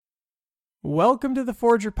Welcome to the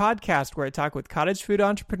Forager Podcast, where I talk with cottage food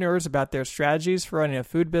entrepreneurs about their strategies for running a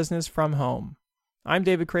food business from home. I'm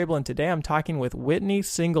David Crable, and today I'm talking with Whitney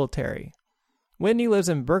Singletary. Whitney lives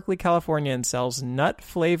in Berkeley, California, and sells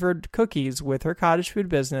nut-flavored cookies with her cottage food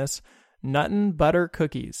business, Nuttin' Butter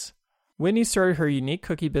Cookies. Whitney started her unique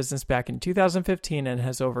cookie business back in 2015 and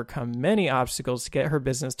has overcome many obstacles to get her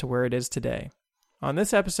business to where it is today. On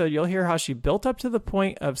this episode, you'll hear how she built up to the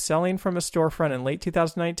point of selling from a storefront in late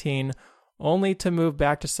 2019, only to move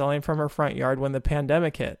back to selling from her front yard when the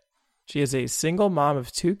pandemic hit. She is a single mom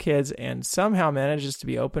of 2 kids and somehow manages to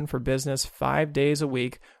be open for business 5 days a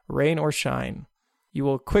week, rain or shine. You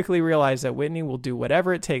will quickly realize that Whitney will do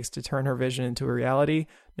whatever it takes to turn her vision into a reality,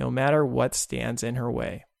 no matter what stands in her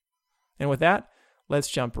way. And with that, let's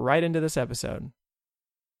jump right into this episode.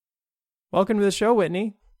 Welcome to the show,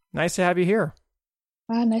 Whitney. Nice to have you here.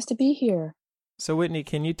 Nice to be here. So Whitney,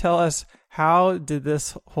 can you tell us, how did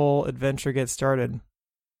this whole adventure get started?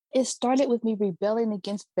 It started with me rebelling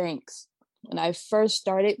against banks. When I first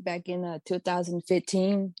started back in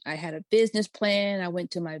 2015, I had a business plan. I went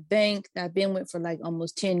to my bank that I've been with for like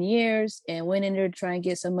almost 10 years and went in there to try and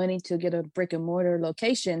get some money to get a brick and mortar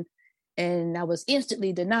location. And I was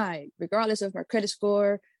instantly denied, regardless of my credit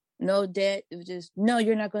score, no debt. It was just, no,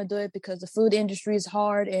 you're not going to do it because the food industry is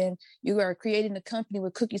hard and you are creating a company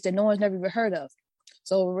with cookies that no one's never even heard of.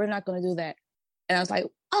 So we're not going to do that. And I was like,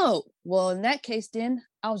 oh, well, in that case, then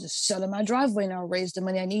I'll just shut in my driveway and I'll raise the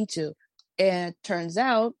money I need to. And it turns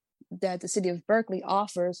out that the city of Berkeley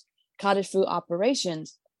offers cottage food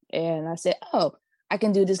operations. And I said, oh, I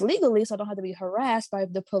can do this legally, so I don't have to be harassed by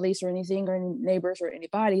the police or anything or any neighbors or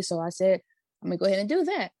anybody. So I said, I'm going to go ahead and do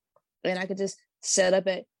that. And I could just set up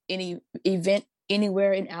at any event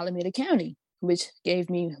anywhere in Alameda County, which gave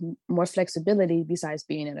me more flexibility besides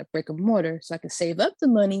being in a brick and mortar, so I could save up the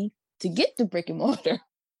money to get the brick and mortar.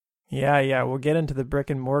 Yeah. We'll get into the brick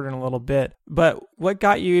and mortar in a little bit. But what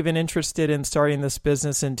got you even interested in starting this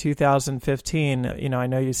business in 2015? I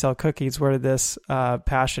know you sell cookies. Where did this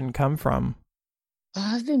passion come from?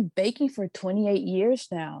 I've been baking for 28 years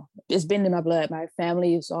now. It's been in my blood. My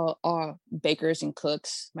family is all bakers and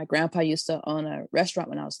cooks. My grandpa used to own a restaurant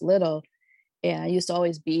when I was little, and I used to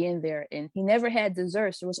always be in there. And he never had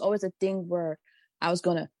desserts. There was always a thing where I was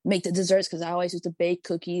going to make the desserts because I always used to bake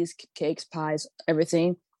cookies, cakes, pies,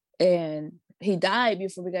 everything. And he died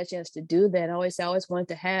before we got a chance to do that. I always wanted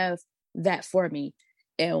to have that for me.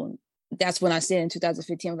 And that's when I said in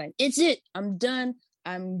 2015, I'm like, it's it. I'm done.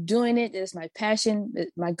 I'm doing it. It's my passion,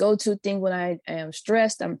 my go-to thing when I am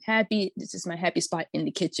stressed. I'm happy. This is my happy spot in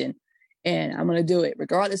the kitchen. And I'm going to do it.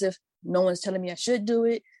 Regardless if no one's telling me I should do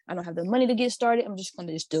it, I don't have the money to get started, I'm just going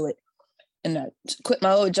to just do it. And I quit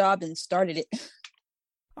my old job and started it.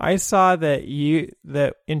 I saw that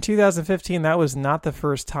in 2015, that was not the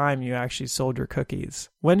first time you actually sold your cookies.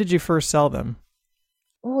 When did you first sell them?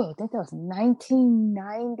 Oh, I think that was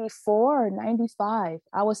 1994 or 95.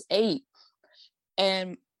 I was 8.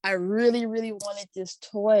 And I really, really wanted this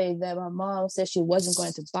toy that my mom said she wasn't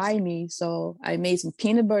going to buy me. So I made some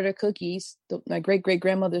peanut butter cookies, my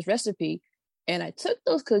great-great-grandmother's recipe. And I took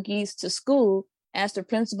those cookies to school, asked the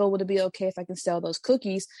principal, would it be okay if I can sell those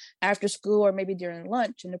cookies after school or maybe during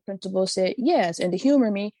lunch? And the principal said yes. And to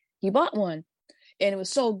humor me, he bought one. And it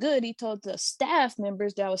was so good, he told the staff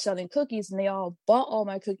members that I was selling cookies, and they all bought all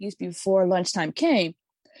my cookies before lunchtime came.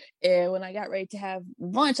 And when I got ready to have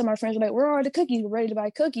lunch, and my friends were like, where are the cookies? We're ready to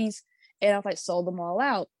buy cookies. And I was like, sold them all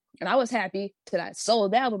out. And I was happy that I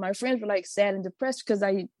sold out, but my friends were like sad and depressed because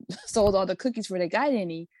I sold all the cookies before they got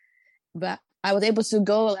any. But I was able to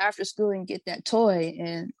go after school and get that toy,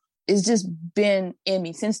 and it's just been in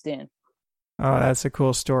me since then. Oh, that's a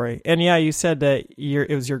cool story. And yeah, you said that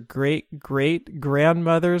it was your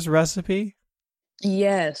great-great-grandmother's recipe?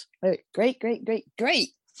 Yes. Great.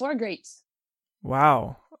 4 greats.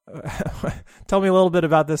 Wow. Tell me a little bit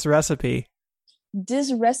about this recipe.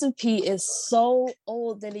 This recipe is so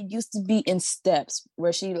old that it used to be in steps,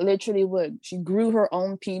 where she grew her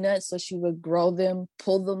own peanuts. So she would grow them,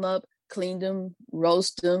 pull them up, clean them,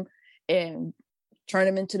 roast them, and turn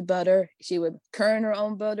them into the butter. She would kern her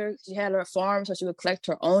own butter. She had her farm, so she would collect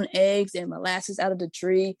her own eggs and molasses out of the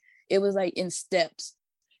tree. It was like in steps.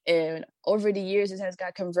 And over the years, it has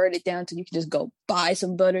got converted down to you can just go buy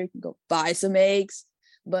some butter, you can go buy some eggs.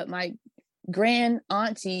 But my grand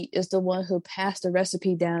auntie is the one who passed the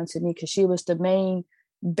recipe down to me because she was the main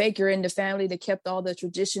baker in the family that kept all the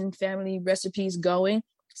tradition family recipes going.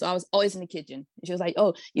 So I was always in the kitchen. And she was like,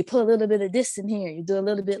 oh, you put a little bit of this in here. You do a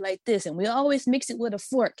little bit like this. And we always mix it with a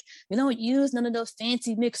fork. We don't use none of those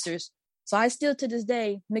fancy mixers. So I still to this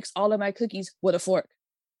day mix all of my cookies with a fork.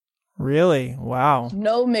 Really? Wow.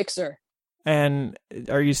 No mixer. And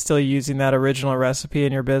are you still using that original recipe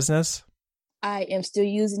in your business? I am still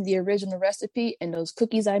using the original recipe, and those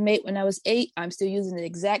cookies I made when I was 8, I'm still using the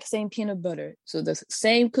exact same peanut butter. So the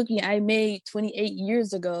same cookie I made 28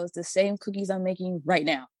 years ago is the same cookies I'm making right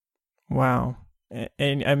now. Wow.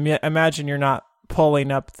 And I imagine you're not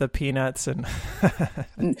pulling up the peanuts and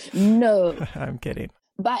No, I'm kidding.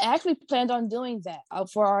 but I actually planned on doing that.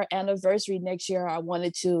 For our anniversary next year. I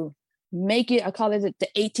wanted to make it, I call it the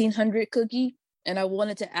 1800 cookie, and I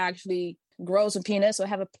wanted to actually grow some peanuts. So I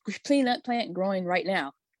have a peanut plant growing right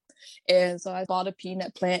now. And so I bought a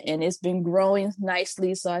peanut plant and it's been growing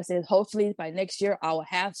nicely. So I said, hopefully by next year, I will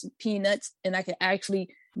have some peanuts and I can actually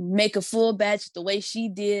make a full batch the way she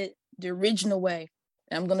did the original way.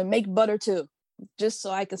 And I'm going to make butter too, just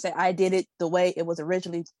so I can say I did it the way it was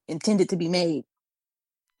originally intended to be made.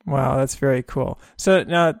 Wow, that's very cool. So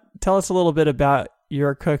now tell us a little bit about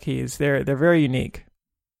your cookies. They're very unique.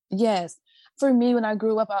 Yes. For me, when I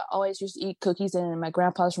grew up, I always used to eat cookies, and my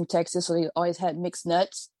grandpa's from Texas, so he always had mixed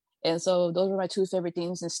nuts. And so those were my two favorite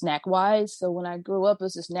things in snack wise. So when I grew up, it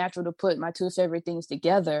was just natural to put my two favorite things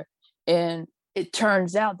together. And it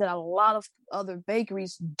turns out that a lot of other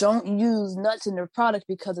bakeries don't use nuts in their product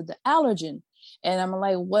because of the allergen. And I'm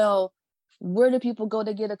like, well, where do people go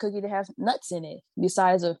to get a cookie that has nuts in it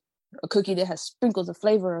besides a cookie that has sprinkles of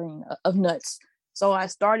flavoring of nuts? So I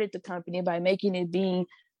started the company by making it being,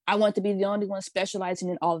 I want to be the only one specializing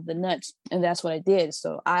in all of the nuts. And that's what I did.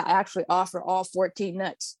 So I actually offer all 14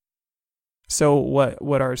 nuts. So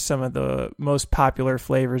what are some of the most popular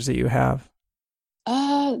flavors that you have?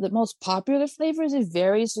 The most popular flavors, it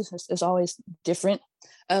varies. It's always different.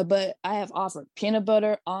 But I have offered peanut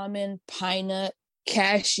butter, almond, pine nut,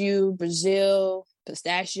 cashew, Brazil,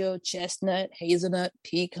 pistachio, chestnut, hazelnut,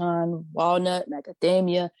 pecan, walnut,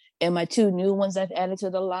 macadamia, and my two new ones I've added to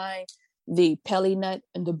the line, the pelly nut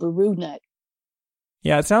and the baru nut.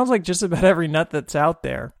 Yeah, it sounds like just about every nut that's out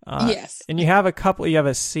there. Yes. And you have a couple, you have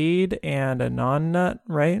a seed and a non-nut,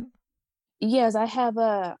 right? Yes, I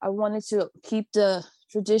wanted to keep the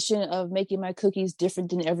tradition of making my cookies different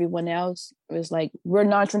than everyone else. It was like, we're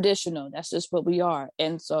non-traditional. That's just what we are.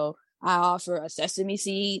 And so I offer a sesame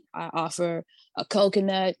seed, I offer a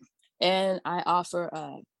coconut, and I offer,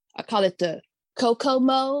 I call it the cocoa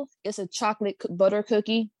mo. It's a chocolate butter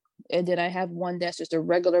cookie. And then I have one that's just a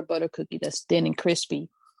regular butter cookie that's thin and crispy.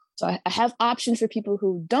 So I have options for people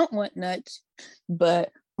who don't want nuts,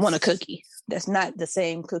 but want a cookie that's not the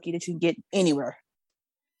same cookie that you can get anywhere.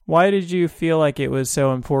 Why did you feel like it was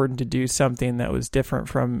so important to do something that was different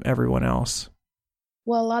from everyone else?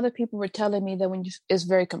 Well, a lot of people were telling me that it's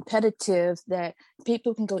very competitive, that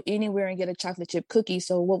people can go anywhere and get a chocolate chip cookie.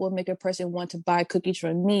 So what would make a person want to buy cookies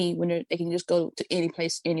from me when they can just go to any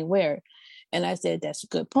place, anywhere? And I said, that's a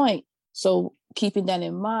good point. So keeping that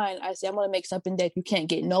in mind, I said, I'm going to make something that you can't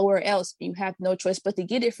get nowhere else. You have no choice but to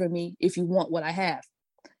get it from me if you want what I have.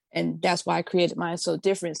 And that's why I created mine so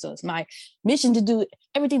different. So it's my mission to do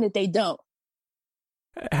everything that they don't.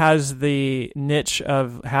 Has the niche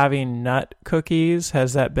of having nut cookies,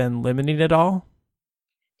 has that been limiting at all?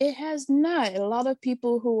 It has not. A lot of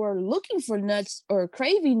people who are looking for nuts or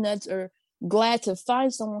craving nuts are glad to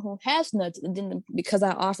find someone who has nuts. And then because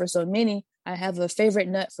I offer so many, I have a favorite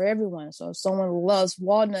nut for everyone. So if someone loves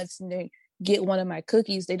walnuts and they get one of my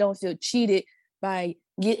cookies, they don't feel cheated by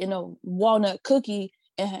getting a walnut cookie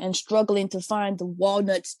and struggling to find the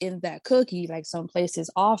walnuts in that cookie, like some places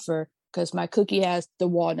offer, because my cookie has the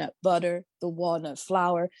walnut butter, the walnut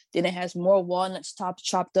flour, then it has more walnuts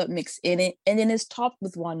chopped up mixed in it, and then it's topped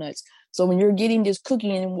with walnuts. So when you're getting this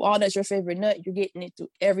cookie and walnut's your favorite nut, you're getting it through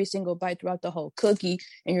every single bite throughout the whole cookie,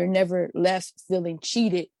 and you're never left feeling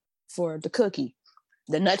cheated for the cookie.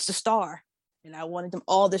 The nut's the star, and I wanted them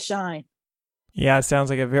all to shine. Yeah, it sounds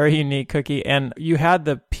like a very unique cookie. And you had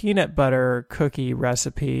the peanut butter cookie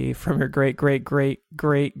recipe from your great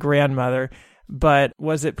grandmother, but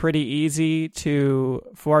was it pretty easy to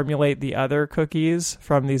formulate the other cookies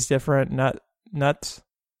from these different nuts?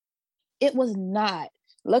 It was not.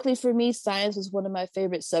 Luckily for me, science was one of my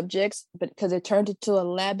favorite subjects, but because it turned into a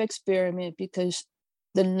lab experiment, because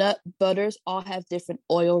the nut butters all have different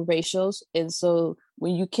oil ratios. And so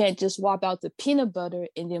when you can't just swap out the peanut butter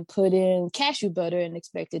and then put in cashew butter and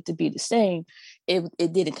expect it to be the same, it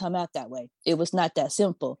didn't come out that way. It was not that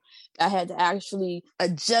simple. I had to actually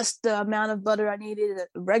adjust the amount of butter I needed,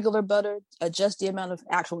 regular butter, adjust the amount of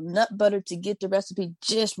actual nut butter to get the recipe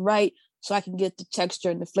just right, so I can get the texture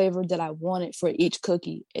and the flavor that I wanted for each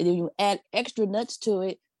cookie. And then you add extra nuts to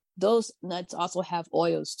it. Those nuts also have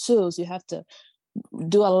oils too. So you have to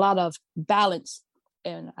do a lot of balance.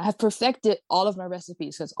 And I have perfected all of my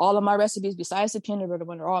recipes, because all of my recipes, besides the peanut butter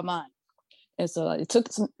one, are all mine. And so it took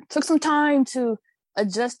some time to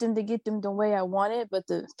adjust them to get them the way I wanted, but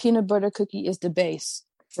the peanut butter cookie is the base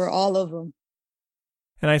for all of them.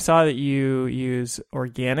 And I saw that you use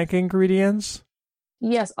organic ingredients.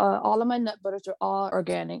 Yes, all of my nut butters are all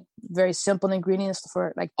organic. Very simple ingredients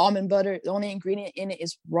for like almond butter. The only ingredient in it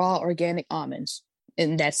is raw organic almonds,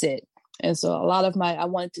 and that's it. And so I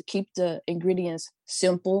wanted to keep the ingredients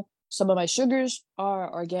simple. Some of my sugars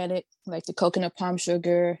are organic, like the coconut palm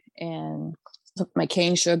sugar and my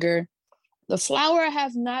cane sugar. The flour, I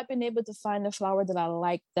have not been able to find the flour that I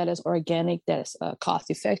like that is organic, that is cost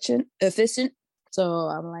efficient. So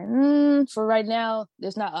I'm like, for right now,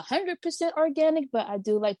 there's not 100% organic, but I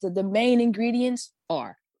do like the main ingredients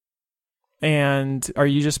are. And are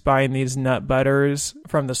you just buying these nut butters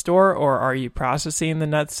from the store, or are you processing the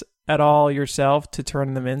nuts at all yourself to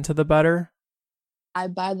turn them into the butter? I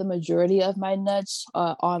buy the majority of my nuts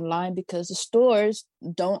online because the stores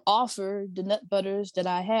don't offer the nut butters that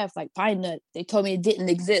I have, like pine nut. They told me it didn't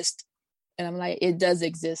exist. And I'm like, it does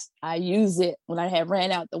exist. I use it. When I had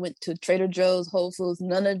ran out, I went to Trader Joe's, Whole Foods,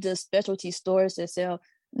 none of the specialty stores that sell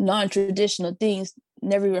non-traditional things.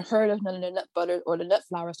 Never even heard of none of the nut butter or the nut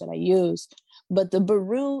flours that I use. But the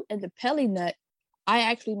Baru and the Pelly nut, I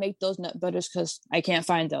actually make those nut butters because I can't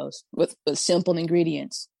find those with simple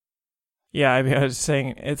ingredients. Yeah, I mean, I was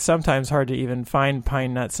saying it's sometimes hard to even find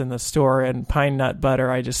pine nuts in the store, and pine nut butter,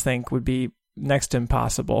 I just think, would be next to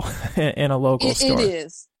impossible in a local store. It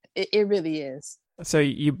is. It really is. So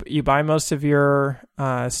you buy most of your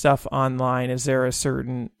stuff online. Is there a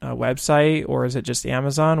certain website, or is it just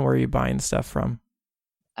Amazon? Where are you buying stuff from?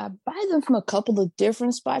 I buy them from a couple of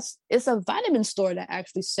different spots. It's a vitamin store that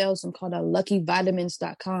actually sells them called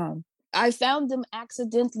luckyvitamins.com. I found them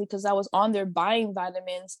accidentally because I was on there buying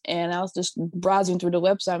vitamins and I was just browsing through the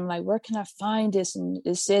website. I'm like, where can I find this? And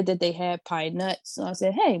it said that they had pine nuts. So I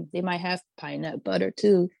said, hey, they might have pine nut butter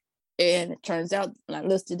too. And it turns out when I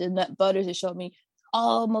listed the nut butters, it showed me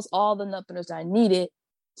almost all the nut butters I needed.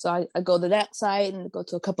 So I go to that site and go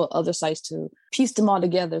to a couple of other sites to piece them all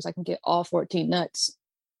together so I can get all 14 nuts.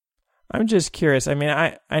 I'm just curious. I mean,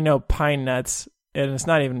 I know pine nuts, and it's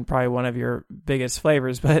not even probably one of your biggest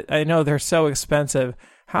flavors, but I know they're so expensive.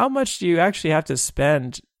 How much do you actually have to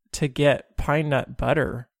spend to get pine nut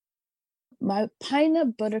butter? My pine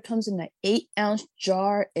nut butter comes in an 8-ounce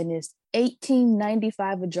jar and is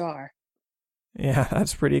 $18.95 a jar. Yeah,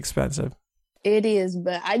 that's pretty expensive. It is,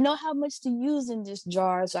 but I know how much to use in this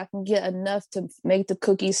jar, so I can get enough to make the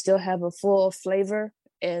cookies still have a full flavor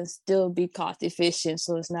and still be cost efficient,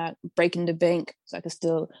 so it's not breaking the bank, so I can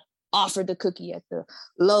still offer the cookie at the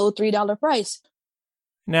low $3 price.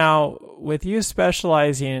 Now, with you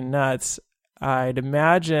specializing in nuts, I'd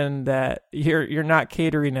imagine that you're not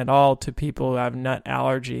catering at all to people who have nut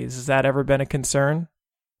allergies. Has that ever been a concern?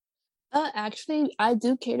 Actually, I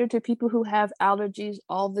do cater to people who have allergies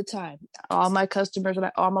all the time. All my customers are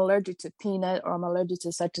like, oh, I'm allergic to peanut or I'm allergic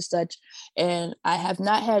to such and such. And I have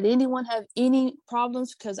not had anyone have any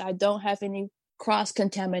problems because I don't have any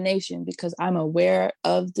cross-contamination because I'm aware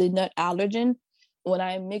of the nut allergen. When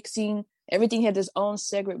I'm mixing, everything has its own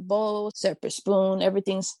separate bowl, separate spoon,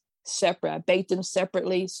 everything's separate. I bake them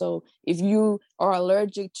separately. So if you are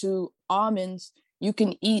allergic to almonds, you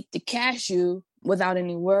can eat the cashew without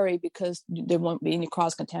any worry because there won't be any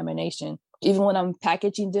cross-contamination. Even when I'm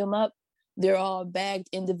packaging them up, they're all bagged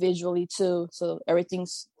individually too. So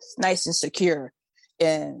everything's nice and secure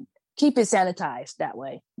and keep it sanitized that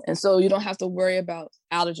way. And so you don't have to worry about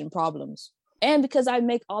allergen problems. And because I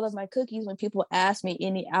make all of my cookies, when people ask me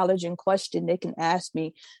any allergen question, they can ask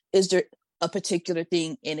me, is there a particular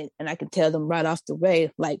thing in it? And I can tell them right off the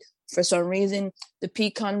way, like for some reason, the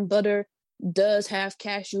pecan butter does have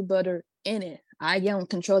cashew butter in it. I don't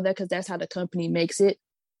control that because that's how the company makes it.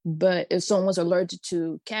 But if someone's allergic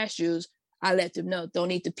to cashews, I let them know, don't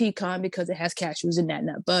eat the pecan because it has cashews in that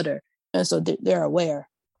nut butter. And so they're aware.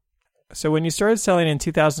 So when you started selling in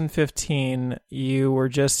 2015, you were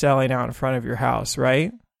just selling out in front of your house,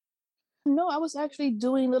 right? No, I was actually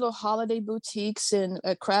doing little holiday boutiques and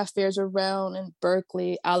craft fairs around in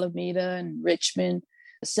Berkeley, Alameda, and Richmond,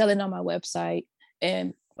 selling on my website.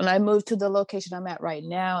 And when I moved to the location I'm at right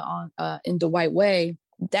now on in the White Way,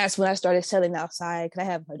 that's when I started selling outside because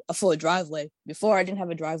I have a full driveway. Before I didn't have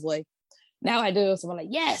a driveway. Now I do. So I'm like,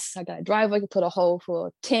 yes, I got a driveway. I can put a whole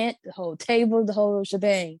full tent, the whole table, the whole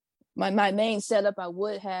shebang. My main setup I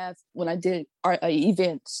would have when I did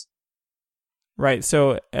events. Right.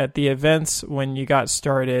 So at the events when you got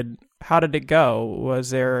started, how did it go?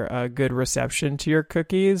 Was there a good reception to your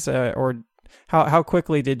cookies, or how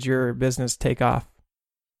quickly did your business take off?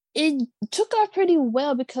 It took off pretty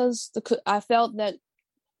well because I felt that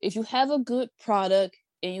if you have a good product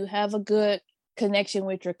and you have a good connection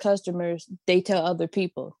with your customers, they tell other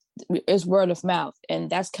people. It's word of mouth. And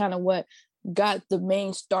that's kind of what got the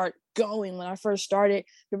main start going. When I first started,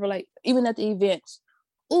 people were like, even at the events,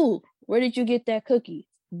 ooh, where did you get that cookie?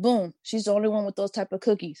 Boom, she's the only one with those type of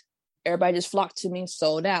cookies. Everybody just flocked to me,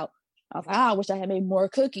 sold out. I was like, I wish I had made more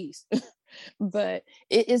cookies. But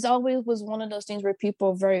it is always was one of those things where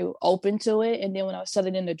people are very open to it. And then when I was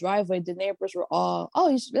selling in the driveway, the neighbors were all,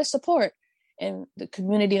 oh, let's support. And the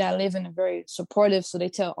community that I live in are very supportive. So they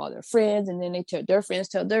tell all their friends, and then they tell their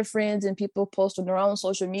friends, and people post on their own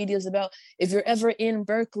social medias about, if you're ever in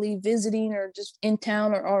Berkeley visiting or just in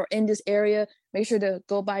town or in this area, make sure to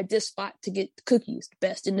go by this spot to get cookies.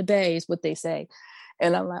 Best in the Bay is what they say.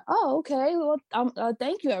 And I'm like, oh, okay. Well,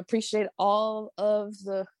 thank you. I appreciate all of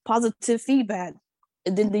the positive feedback.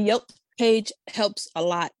 And then the Yelp page helps a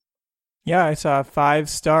lot. Yeah, I saw 5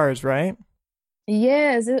 stars, right?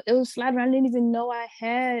 Yes, it was flattering. I didn't even know I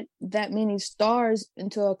had that many stars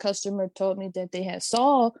until a customer told me that they had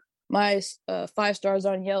saw my 5 stars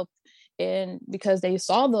on Yelp. And because they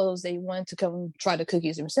saw those, they wanted to come try the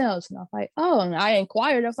cookies themselves. And I was like, oh, and I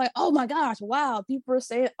inquired. I was like, oh my gosh, wow, people are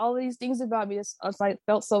saying all these things about me. I was like,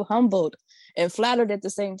 felt so humbled and flattered at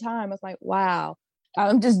the same time. I was like, wow,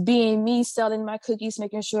 I'm just being me, selling my cookies,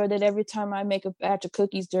 making sure that every time I make a batch of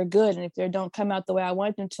cookies, they're good. And if they don't come out the way I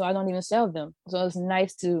want them to, I don't even sell them. So it's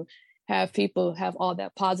nice to have people have all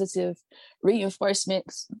that positive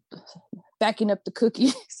reinforcement backing up the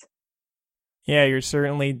cookies. Yeah, you're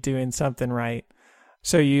certainly doing something right.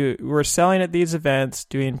 So you were selling at these events,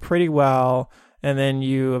 doing pretty well, and then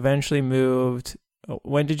you eventually moved.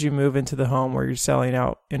 When did you move into the home where you're selling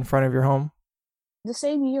out in front of your home? The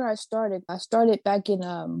same year I started. I started back in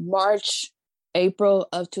April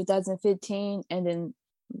of 2015, and then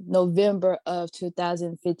November of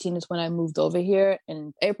 2015 is when I moved over here.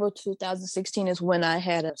 And April 2016 is when I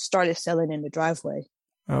had started selling in the driveway.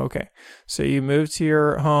 Okay. So you moved to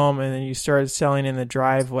your home and then you started selling in the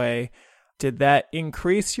driveway. Did that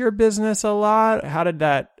increase your business a lot? How did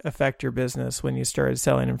that affect your business when you started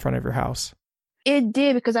selling in front of your house? It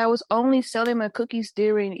did, because I was only selling my cookies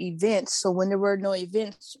during events. So when there were no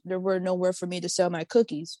events, there were nowhere for me to sell my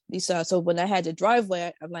cookies. So when I had the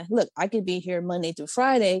driveway, I'm like, look, I could be here Monday through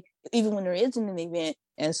Friday, even when there isn't an event.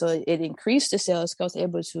 And so it increased the sales because I was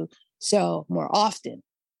able to sell more often.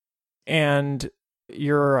 And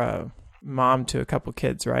you're a mom to a couple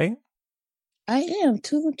kids, right? I am.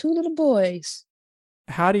 Two little boys.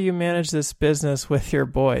 How do you manage this business with your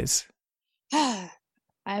boys?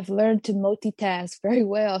 I've learned to multitask very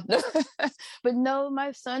well. But no,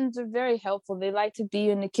 my sons are very helpful. They like to be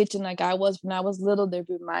in the kitchen like I was when I was little. They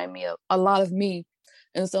remind me of a lot of me.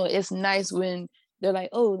 And so it's nice when they're like,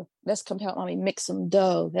 oh, let's come help mommy mix some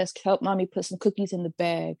dough. Let's help mommy put some cookies in the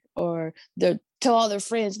bag. Or they'll tell all their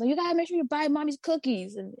friends, you gotta make sure you buy mommy's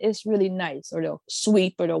cookies. And it's really nice. Or they'll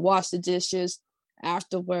sweep or they'll wash the dishes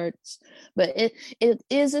afterwards. But it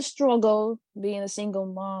is a struggle being a single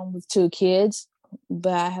mom with 2 kids.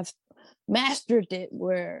 But I have mastered it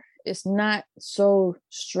where it's not so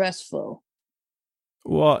stressful.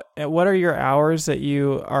 Well, what are your hours that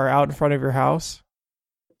you are out in front of your house?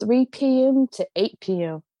 3 p.m. to 8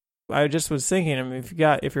 p.m. I just was thinking, I mean,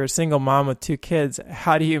 if you're a single mom with 2 kids,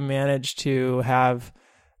 how do you manage to have,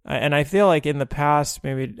 and I feel like in the past,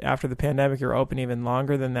 maybe after the pandemic, you're open even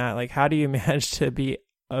longer than that. Like, how do you manage to be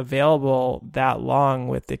available that long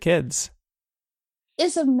with the kids?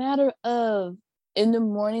 It's a matter of, in the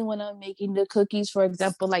morning when I'm making the cookies, for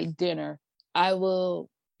example, like dinner, I will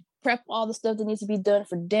prep all the stuff that needs to be done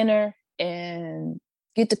for dinner and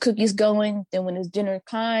get the cookies going. Then when it's dinner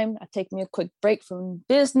time, I take me a quick break from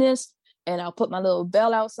business and I'll put my little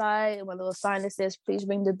bell outside and my little sign that says, please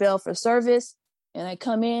ring the bell for service. And I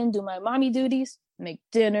come in, do my mommy duties, make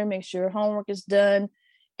dinner, make sure homework is done,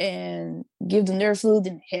 and give them their food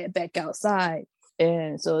and head back outside.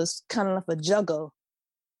 And so it's kind of like a juggle.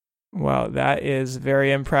 Wow, that is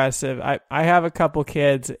very impressive. I have a couple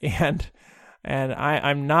kids and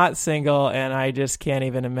I'm not single, and I just can't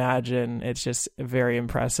even imagine. It's just very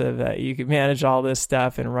impressive that you can manage all this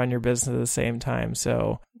stuff and run your business at the same time.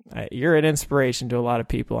 So you're an inspiration to a lot of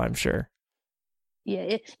people, I'm sure.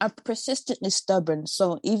 Yeah, I'm persistently stubborn.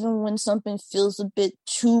 So even when something feels a bit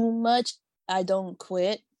too much, I don't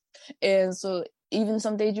quit. And so even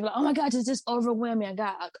some days you're like, oh my gosh, it's just overwhelming. I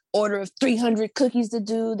got an order of 300 cookies to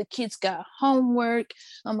do. The kids got homework.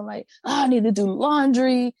 I'm like, I need to do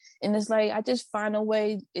laundry. And it's like, I just find a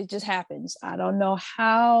way. It just happens. I don't know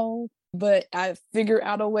how, but I figure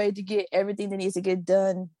out a way to get everything that needs to get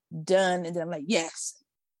done. And then I'm like, yes.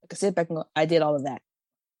 I can sit back and go, I did all of that.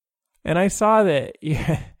 And I saw that,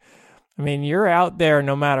 I mean, you're out there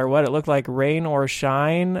no matter what. It looked like rain or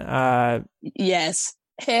shine. Yes.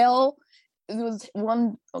 Hell. It was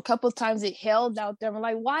a couple of times it hailed out there. I'm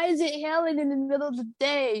like, why is it hailing in the middle of the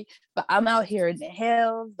day? But I'm out here in the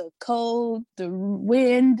hail, the cold, the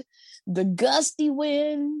wind, the gusty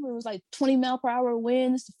wind. It was like 20-mile-per-hour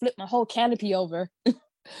winds to flip my whole canopy over.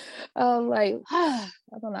 I'm like, I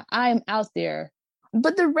don't know. I am out there.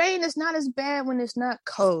 But the rain is not as bad when it's not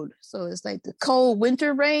cold. So it's like the cold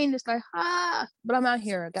winter rain. It's like, but I'm out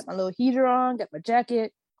here. I got my little heater on, got my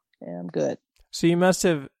jacket, and I'm good. So you must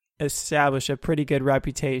have established a pretty good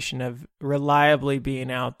reputation of reliably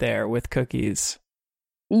being out there with cookies.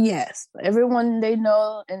 Yes, everyone they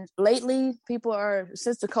know, and lately people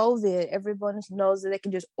since the COVID, everyone knows that they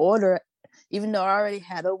can just order. Even though I already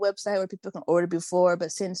had a website where people can order before,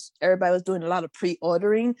 but since everybody was doing a lot of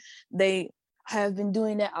pre-ordering, they have been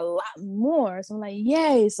doing that a lot more. So I'm like,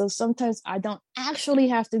 yay! So sometimes I don't actually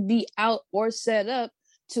have to be out or set up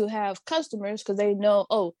to have customers because they know,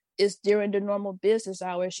 oh, it's during the normal business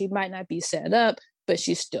hours. She might not be set up, but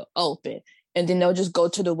she's still open. And then they'll just go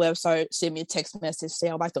to the website, send me a text message, say,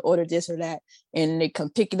 I'd like to order this or that. And they come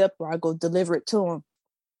pick it up or I go deliver it to them.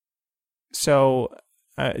 So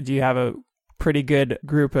do you have a pretty good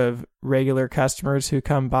group of regular customers who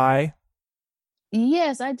come by?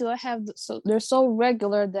 Yes, I do. They're so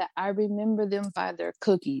regular that I remember them by their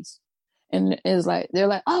cookies. And it's like, they're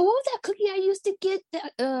like, oh, what was that cookie I used to get?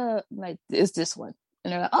 Like, it's this one.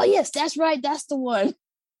 And they're like, oh, yes, that's right. That's the one.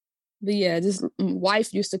 But yeah, this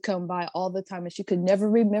wife used to come by all the time and she could never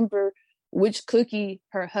remember which cookie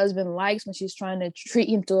her husband likes when she's trying to treat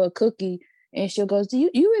him to a cookie. And she'll go, do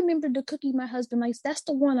you remember the cookie my husband likes? That's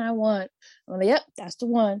the one I want. I'm like, yep, that's the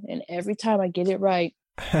one. And every time I get it right.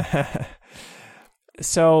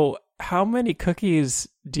 So how many cookies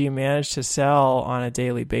do you manage to sell on a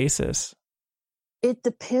daily basis? It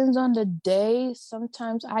depends on the day.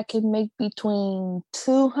 Sometimes I can make between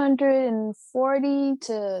 240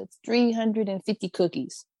 to 350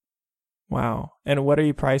 cookies. Wow. And what are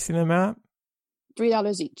you pricing them at?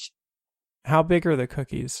 $3 each. How big are the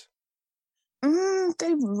cookies?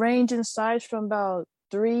 They range in size from about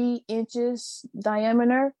 3 inches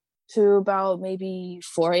diameter to about maybe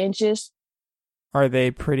 4 inches. Are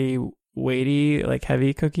they pretty weighty, like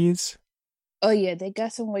heavy cookies? Oh yeah, they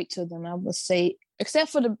got some weight to them. I would say,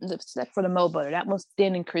 except for the Mo butter, that one's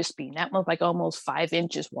thin and crispy. That one's like almost 5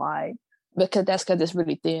 inches wide because it's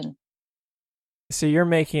really thin. So you're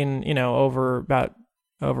making, over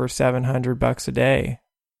 $700 a day.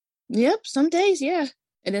 Yep, some days, yeah.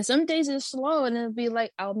 And then some days it's slow and it'll be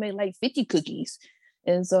like, I'll make like 50 cookies.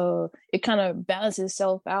 And so it kind of balances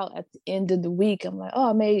itself out at the end of the week. I'm like,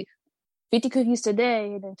 oh, I made 50 cookies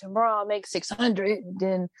today. And then tomorrow I'll make 600. And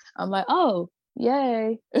then I'm like, oh,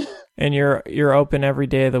 yay. And you're open every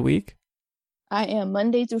day of the week? I am,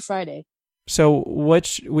 Monday through Friday. So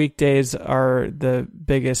which weekdays are the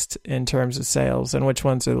biggest in terms of sales and which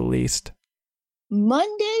ones are the least?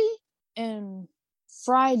 Monday and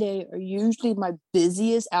Friday are usually my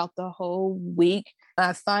busiest out the whole week.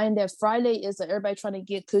 I find that Friday is everybody trying to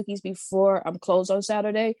get cookies before I'm closed on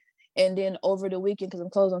Saturday. And then over the weekend, because I'm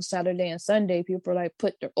closed on Saturday and Sunday, people like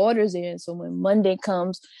put their orders in. So when Monday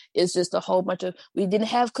comes, it's just a whole bunch of, we didn't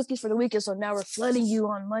have cookies for the weekend, so now we're flooding you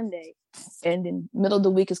on Monday. And then middle of the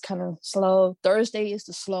week is kind of slow. Thursday is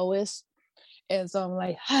the slowest. And so I'm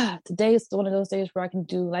like, today is one of those days where I can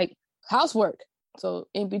do like housework. So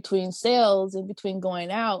in between sales, in between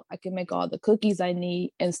going out, I can make all the cookies I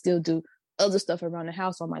need and still do other stuff around the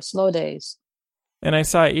house on my slow days. And I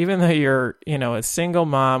saw, even though you're, a single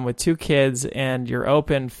mom with 2 kids and you're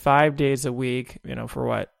open 5 days a week, for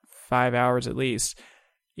what, 5 hours at least,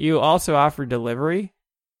 you also offer delivery?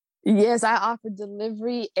 Yes, I offered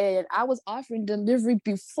delivery, and I was offering delivery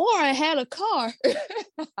before I had a car.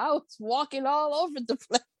 I was walking all over the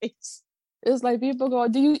place. It's like people go,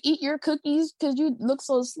 do you eat your cookies? Because you look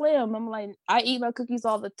so slim. I'm like, I eat my cookies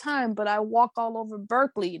all the time, but I walk all over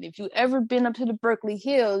Berkeley. And if you've ever been up to the Berkeley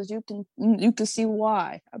Hills, you can see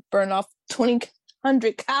why. I burn off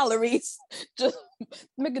 2,000 calories just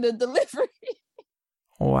making a delivery.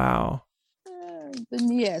 Wow. But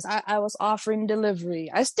yes, I was offering delivery.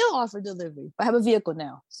 I still offer delivery. I have a vehicle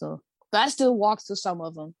now, but I still walk to some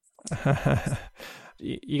of them.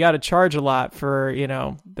 You got to charge a lot for,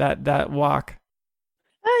 that walk.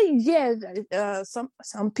 Yeah,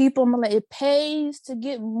 some people, it pays to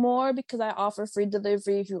get more because I offer free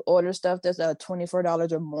delivery if you order stuff that's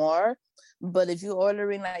 $24 or more. But if you're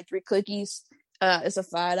ordering like 3 cookies, it's a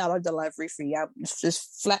 $5 delivery fee. It's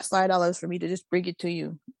just flat $5 for me to just bring it to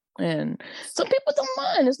you. And some people don't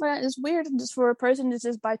mind. It's weird just for a person to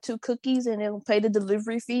just buy 2 cookies and they'll pay the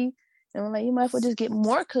delivery fee. And I'm like, you might as well just get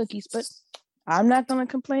more cookies. But I'm not going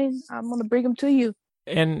to complain. I'm going to bring them to you.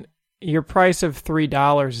 And your price of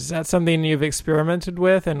 $3, is that something you've experimented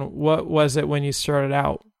with? And what was it when you started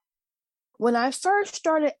out? When I first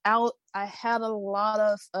started out, I had a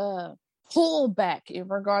lot of pullback in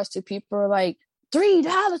regards to people like,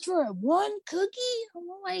 $3 for one cookie? I'm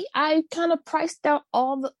like, I kind of priced out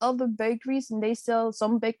all the other bakeries, and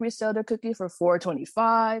some bakeries sell their cookies for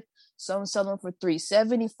 $4.25. Some sell them for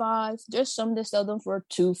 $3.75. There's some that sell them for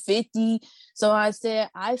 $2.50. So I said,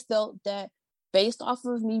 I felt that based off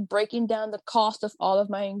of me breaking down the cost of all of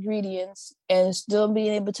my ingredients and still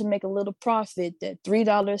being able to make a little profit, that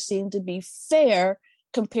 $3 seemed to be fair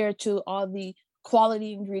compared to all the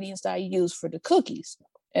quality ingredients that I use for the cookies.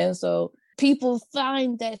 And so people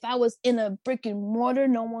find that if I was in a brick and mortar,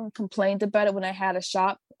 no one complained about it when I had a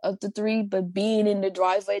shop of the 3, but being in the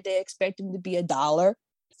driveway, they expect them to be $1.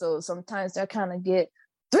 So sometimes I kind of get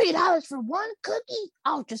 $3 for one cookie.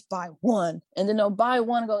 I'll just buy one. And then they'll buy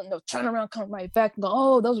one, go, and they'll turn around, come right back and go,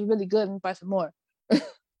 oh, those are really good, and buy some more.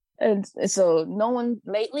 And so no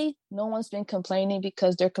one's been complaining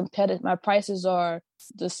because they're competitive. My prices are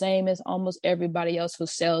the same as almost everybody else who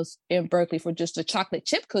sells in Berkeley. For just a chocolate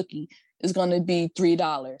chip cookie is going to be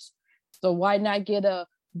 $3. So why not get a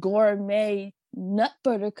gourmet nut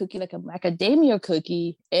butter cookie, like a macadamia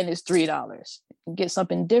cookie, and it's $3? Get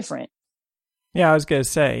something different. Yeah, I was going to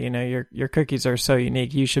say, your cookies are so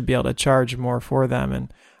unique. You should be able to charge more for them.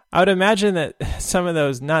 And I would imagine that some of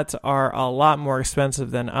those nuts are a lot more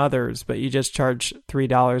expensive than others, but you just charge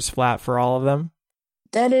 $3 flat for all of them.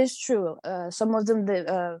 That is true. Some of them,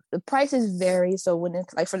 the prices vary. So when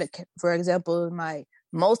it's like, for example, my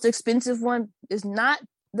most expensive one is not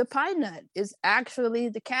the pine nut. It's actually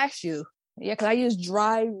the cashew. Yeah, because I use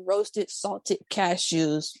dry, roasted, salted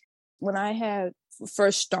cashews. When I had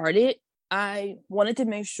first started, I wanted to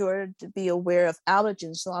make sure to be aware of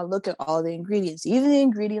allergens. So I look at all the ingredients, even the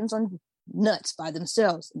ingredients on nuts by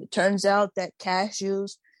themselves. And it turns out that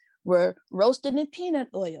cashews were roasted in peanut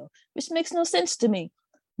oil, which makes no sense to me.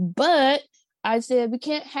 But I said, we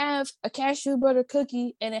can't have a cashew butter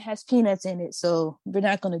cookie and it has peanuts in it. So we're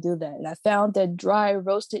not going to do that. And I found that dry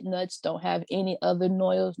roasted nuts don't have any other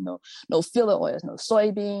oils, no filler oils, no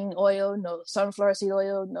soybean oil, no sunflower seed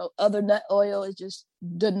oil, no other nut oil. It's just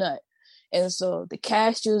the nut. And so the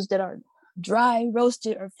cashews that are dry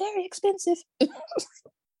roasted are very expensive.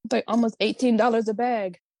 Like almost $18 a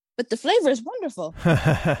bag. But the flavor is wonderful.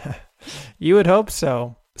 You would hope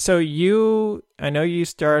so. So I know you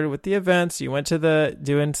started with the events. You went to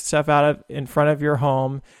doing stuff in front of your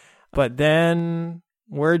home. But then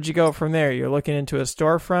where'd you go from there? You're looking into a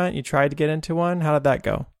storefront. You tried to get into one. How did that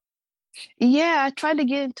go? Yeah, I tried to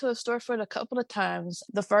get into a storefront a couple of times.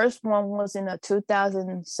 The first one was in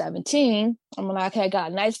 2017. I'm like, I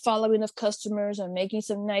got a nice following of customers. I'm making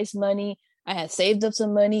some nice money. I had saved up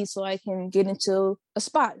some money so I can get into a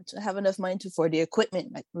spot to have enough money for the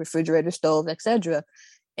equipment, like refrigerator, stove, etc.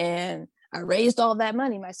 And I raised all that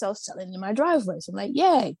money myself selling in my driveway. So I'm like,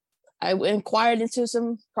 yay. I inquired into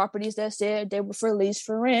some properties that said they were for lease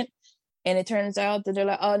for rent. And it turns out that they're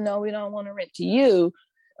like, oh, no, we don't want to rent to you.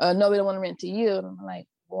 No, we don't want to rent to you. And I'm like,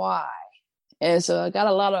 why? And so I got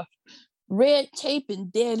a lot of red tape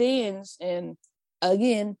and dead ends. And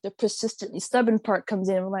again, the persistently stubborn part comes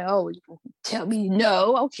in. I'm like, oh, you can tell me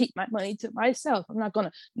no. I'll keep my money to myself. I'm not going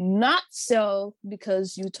to not sell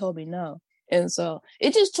because you told me no. And so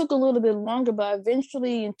it just took a little bit longer, but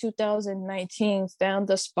eventually in 2019 found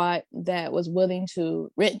a spot that was willing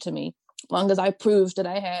to rent to me, as long as I proved that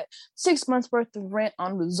I had 6 months worth of rent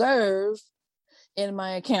on reserve in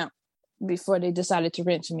my account before they decided to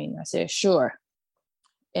rent to me. I said, sure.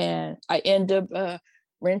 And I ended up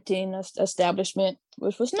renting an establishment,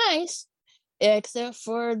 which was nice, except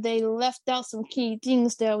for they left out some key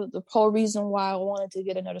things. That was the whole reason why I wanted to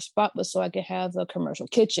get another spot was so I could have a commercial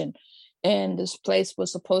kitchen. And this place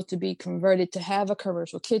was supposed to be converted to have a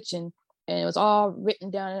commercial kitchen. And it was all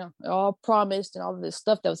written down, all promised, and all of this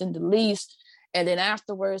stuff that was in the lease. And then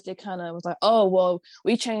afterwards, they kind of was like, oh, well,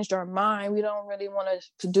 we changed our mind. We don't really want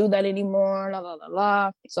to do that anymore, la, la, la,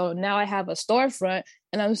 la. So now I have a storefront,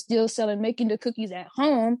 and I'm still making the cookies at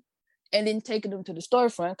home and then taking them to the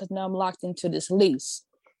storefront because now I'm locked into this lease.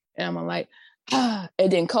 And I'm like, and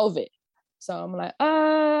then COVID. So I'm like,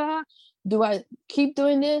 do I keep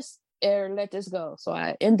doing this or let this go? So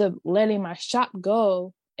I end up letting my shop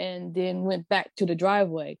go and then went back to the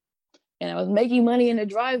driveway. And I was making money in the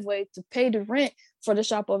driveway to pay the rent for the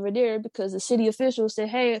shop over there because the city officials said,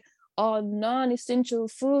 hey, all non-essential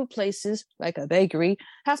food places, like a bakery,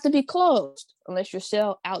 have to be closed unless you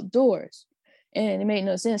sell outdoors. And it made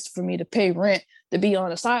no sense for me to pay rent to be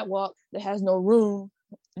on a sidewalk that has no room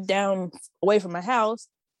down away from my house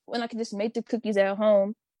when I could just make the cookies at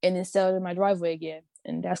home and then sell it in my driveway again.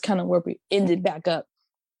 And that's kind of where we ended back up.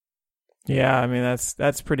 Yeah, I mean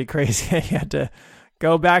that's pretty crazy. You had to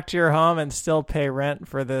go back to your home and still pay rent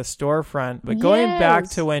for the storefront. But going back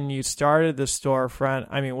to when you started the storefront,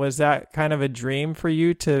 I mean, was that kind of a dream for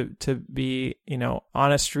you to be,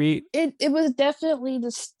 on a street? It was definitely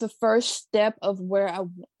the first step of where I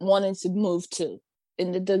wanted to move to,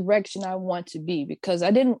 in the direction I want to be, because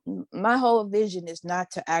my whole vision is not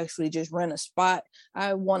to actually just rent a spot.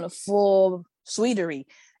 I want a full sweetery.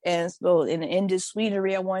 And so in this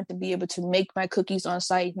sweetery, I wanted to be able to make my cookies on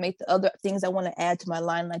site, make the other things I want to add to my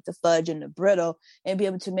line, like the fudge and the brittle, and be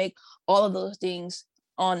able to make all of those things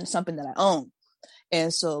on something that I own.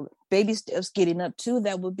 And so baby steps getting up to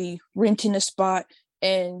that would be renting a spot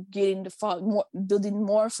and getting building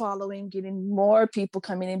more following, getting more people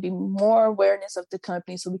coming in, be more awareness of the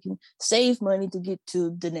company so we can save money to get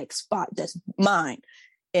to the next spot that's mine.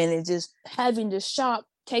 And it's just having the shop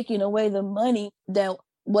taking away the money that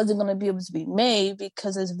wasn't going to be able to be made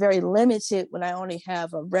because it's very limited when I only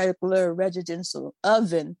have a regular residential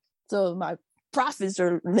oven. So my profits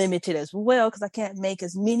are limited as well because I can't make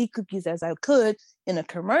as many cookies as I could in a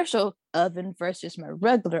commercial oven versus my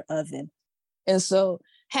regular oven. And so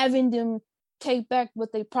having them take back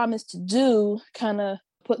what they promised to do kind of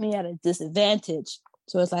put me at a disadvantage.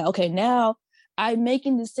 So it's like, okay, now I'm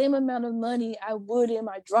making the same amount of money I would in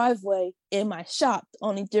my driveway in my shop. The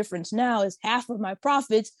only difference now is half of my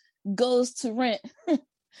profits goes to rent.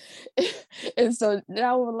 And so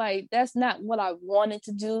now we're like, that's not what I wanted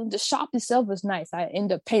to do. The shop itself was nice. I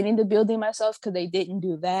ended up painting the building myself because they didn't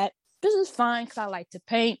do that. This is fine because I like to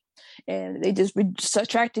paint, and they just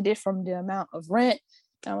subtracted it from the amount of rent.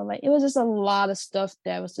 I was like, it was just a lot of stuff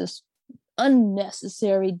that was just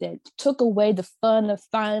unnecessary that took away the fun of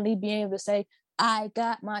finally being able to say, I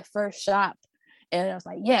got my first shop. And I was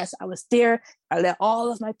like, yes, I was there. I let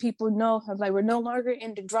all of my people know. I was like, we're no longer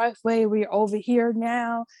in the driveway. We're over here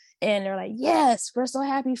now. And they're like, yes, we're so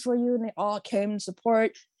happy for you. And they all came to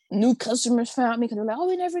support. New customers found me because they're like, oh,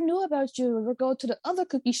 we never knew about you. We'll go to the other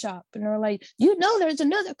cookie shop. And they're like, there's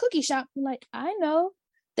another cookie shop. I'm like, I know.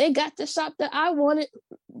 They got the shop that I wanted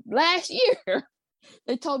last year.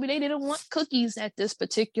 They told me they didn't want cookies at this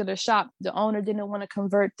particular shop. The owner didn't want to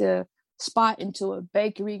convert the spot into a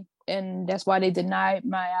bakery, and that's why they denied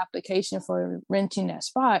my application for renting that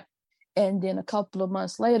spot. And then a couple of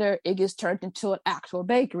months later, it gets turned into an actual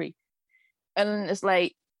bakery. And it's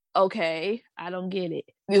like, okay, I don't get it.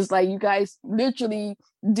 It's like you guys literally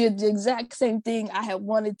did the exact same thing I had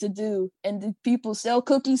wanted to do, and the people sell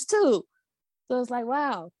cookies too. So it's like,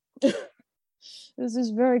 wow. This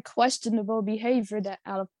is very questionable behavior that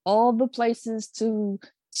out of all the places to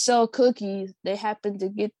sell cookies, they happen to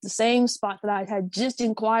get the same spot that I had just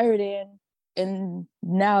inquired in, and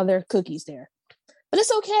now there are cookies there. But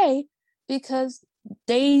it's okay because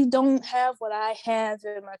they don't have what I have,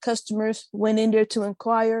 and my customers went in there to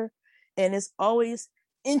inquire. And it's always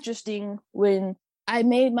interesting when I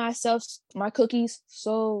made my cookies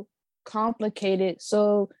so complicated,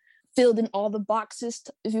 so filled in all the boxes,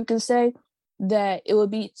 if you can say, that it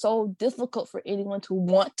would be so difficult for anyone to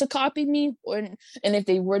want to copy me, and if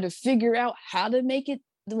they were to figure out how to make it,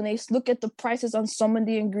 when they look at the prices on some of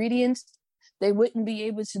the ingredients, they wouldn't be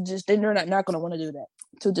able to they're not going to want to do that,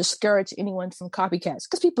 to discourage anyone from copycats,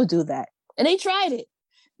 because people do that. And they tried it.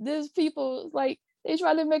 There's people, like, they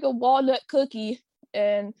tried to make a walnut cookie,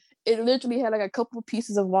 and it literally had like a couple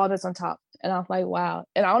pieces of walnuts on top. And I was like, wow.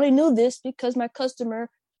 And I only knew this because my customer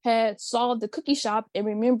had saw the cookie shop and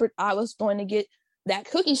remembered I was going to get that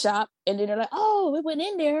cookie shop. And then they're like, oh, we went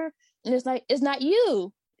in there. And it's like, it's not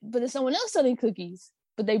you, but it's someone else selling cookies.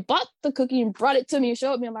 But they bought the cookie and brought it to me and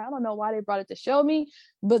showed me. I'm like, I don't know why they brought it to show me,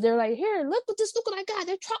 but they're like, here, look what I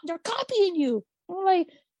got. They're copying you. I'm like,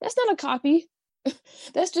 that's not a copy.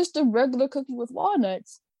 That's just a regular cookie with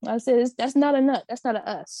walnuts. I said, that's not a nut. That's not a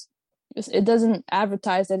us. It doesn't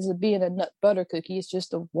advertise that as being a nut butter cookie. It's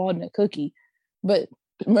just a walnut cookie. But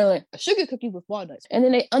like a sugar cookie with walnuts. And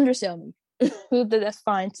then they undersell me. That's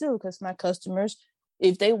fine too, because my customers,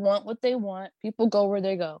 if they want what they want, people go where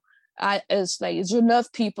they go. It's like, it's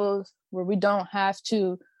enough people where we don't have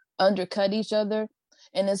to undercut each other,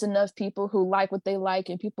 and there's enough people who like what they like,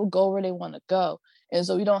 and people go where they want to go. And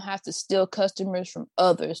so we don't have to steal customers from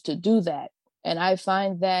others to do that. And I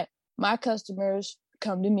find that my customers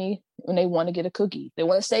come to me when they want to get a cookie. They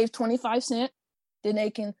want to save 25 cents, then they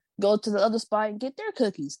can go to the other spot and get their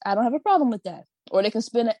cookies. I don't have a problem with that. Or they can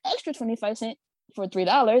spend an extra 25 cents for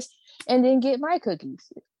 $3 and then get my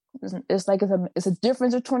cookies. It's like it's a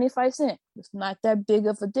difference of 25 cents. It's not that big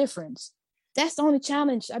of a difference. That's the only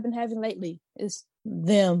challenge I've been having lately is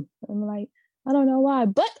them. I'm like, I don't know why.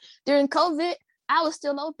 But during COVID, I was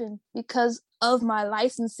still open because of my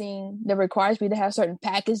licensing that requires me to have certain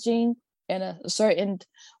packaging and a certain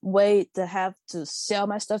way to have to sell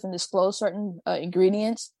my stuff and disclose certain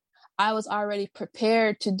ingredients. I was already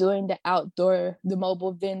prepared to doing the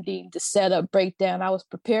mobile vending, the setup, breakdown. I was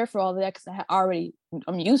prepared for all of that because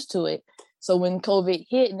I'm used to it. So when COVID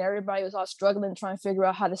hit and everybody was all struggling, trying to figure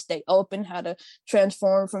out how to stay open, how to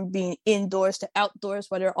transform from being indoors to outdoors,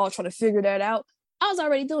 while they're all trying to figure that out, I was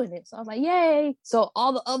already doing it. So I was like, yay. So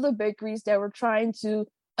all the other bakeries that were trying to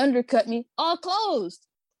undercut me all closed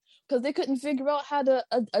because they couldn't figure out how to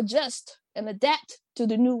adjust and adapt to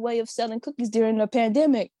the new way of selling cookies during the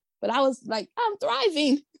pandemic. But I was like, I'm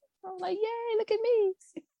thriving. I was like, yay, look at me.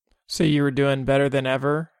 So you were doing better than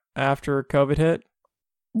ever after COVID hit?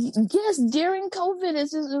 Yes, during COVID,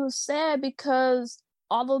 it was sad because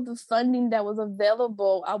all of the funding that was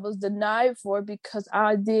available, I was denied for because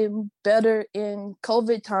I did better in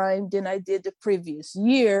COVID time than I did the previous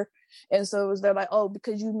year. And so it was like, oh,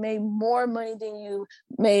 because you made more money than you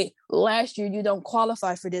made last year, you don't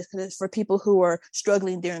qualify for this because it's for people who are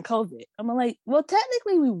struggling during COVID. I'm like, well,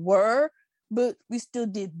 technically we were, but we still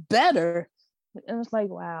did better. And it's like,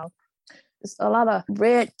 wow, it's a lot of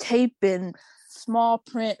red tape and small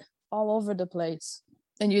print all over the place.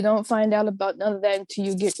 And you don't find out about none of that until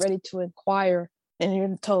you get ready to inquire. And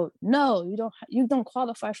you're told, no, you don't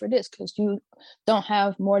qualify for this because you don't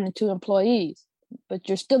have more than 2 employees. But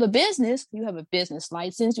you're still a business. You have a business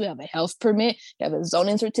license. You have a health permit. You have a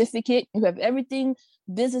zoning certificate. You have everything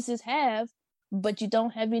businesses have, but you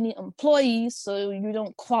don't have any employees, so you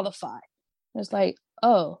don't qualify. It's like,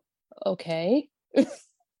 oh, okay. It's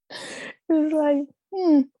like,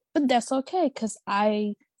 but that's okay because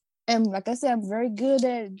I am, like I said, I'm very good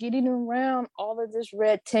at getting around all of this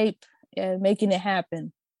red tape and making it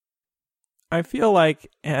happen. I feel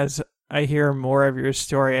like as I hear more of your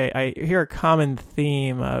story, I hear a common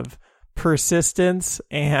theme of persistence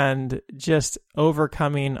and just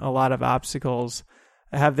overcoming a lot of obstacles.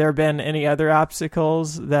 Have there been any other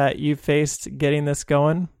obstacles that you faced getting this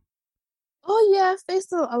going? Oh, yeah, I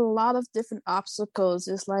faced a lot of different obstacles.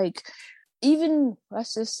 It's like, even,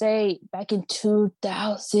 let's just say, back in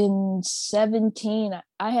 2017,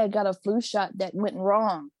 I had got a flu shot that went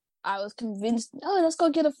wrong. I was convinced, oh, let's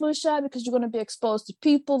go get a flu shot because you're going to be exposed to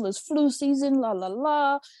people. It's flu season, la, la,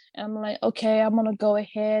 la. And I'm like, okay, I'm going to go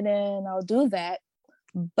ahead and I'll do that.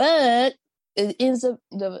 But it ends up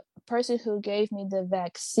the person who gave me the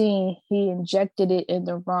vaccine, he injected it in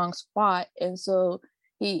the wrong spot. And so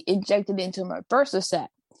he injected it into my bursa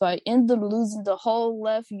sac. So I ended up losing the whole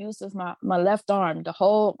left use of my left arm, the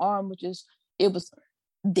whole arm, it was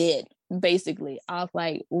dead, basically. I was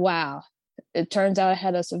like, wow. It turns out I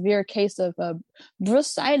had a severe case of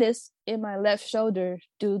bursitis in my left shoulder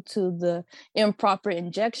due to the improper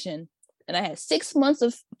injection. And I had 6 months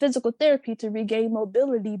of physical therapy to regain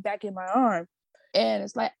mobility back in my arm. And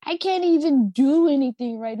it's like, I can't even do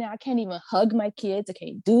anything right now. I can't even hug my kids. I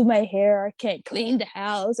can't do my hair. I can't clean the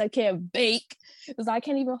house. I can't bake. It's like, I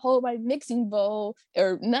can't even hold my mixing bowl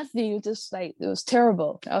or nothing. It just like, it was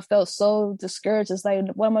terrible. I felt so discouraged. It's like,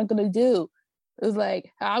 what am I going to do? It was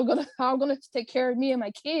like, how I'm gonna take care of me and my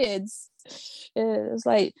kids. It's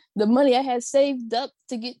like the money I had saved up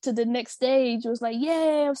to get to the next stage was like,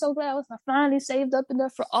 yeah, I'm so glad I finally saved up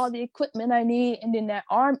enough for all the equipment I need. And then that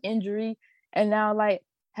arm injury, and now like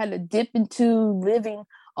had to dip into living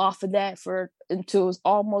off of that until it was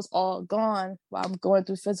almost all gone while I'm going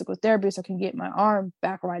through physical therapy so I can get my arm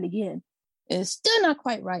back right again. And it's still not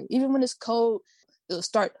quite right. Even when it's cold, it'll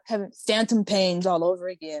start having phantom pains all over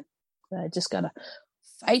again. I just gotta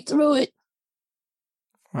fight through it.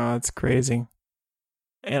 Wow, that's crazy.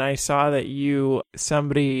 And I saw that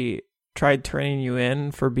somebody tried turning you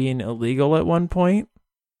in for being illegal at one point.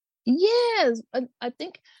 Yes, I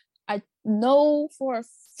think I know for a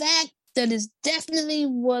fact that it definitely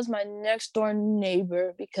was my next door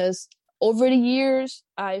neighbor because over the years,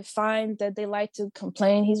 I find that they like to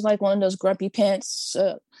complain. He's like one of those grumpy pants.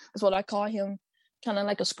 That's what I call him, kind of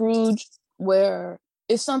like a Scrooge, where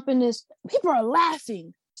if something is, people are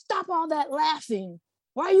laughing. Stop all that laughing.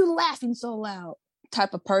 Why are you laughing so loud?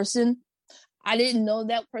 Type of person. I didn't know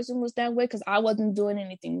that person was that way because I wasn't doing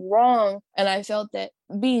anything wrong. And I felt that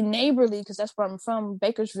being neighborly, because that's where I'm from,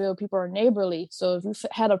 Bakersfield, people are neighborly. So if you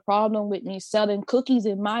had a problem with me selling cookies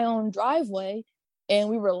in my own driveway and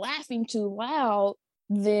we were laughing too loud,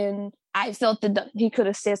 then I felt that he could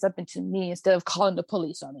have said something to me instead of calling the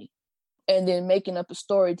police on me and then making up a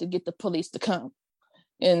story to get the police to come.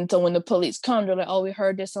 And so when the police come, they're like, oh, we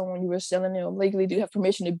heard this someone you were selling it illegally. Do you have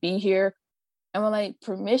permission to be here? And I'm like,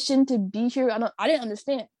 permission to be here? I didn't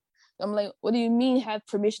understand. I'm like, what do you mean have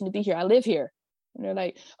permission to be here? I live here. And they're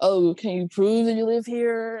like, oh, can you prove that you live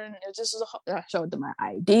here? And it just I showed them my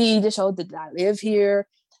ID, just showed that I live here.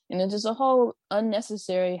 And it's just a whole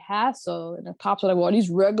unnecessary hassle. And the cops are like, well, are these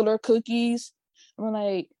regular cookies? And I'm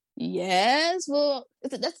like, yes. Well,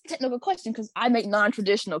 that's a technical question because I make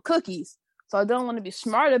non-traditional cookies. So I don't want to be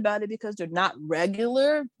smart about it because they're not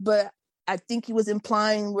regular. But I think he was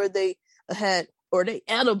implying where they had, or they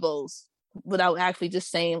edibles, without actually just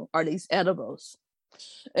saying, are these edibles?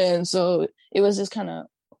 And so it was just kind of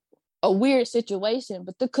a weird situation.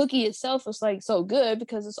 But the cookie itself was like so good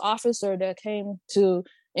because this officer that came to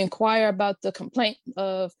inquire about the complaint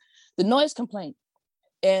of the noise complaint.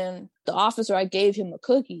 And the officer, I gave him a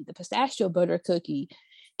cookie, the pistachio butter cookie.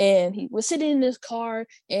 And he was sitting in his car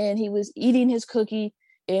and he was eating his cookie.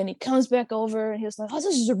 And he comes back over and he was like, oh,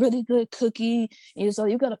 this is a really good cookie. And he's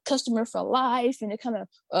like, you got a customer for life. And it kind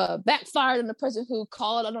of backfired on the person who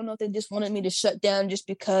called. I don't know if they just wanted me to shut down just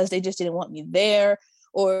because they just didn't want me there,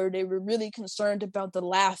 or they were really concerned about the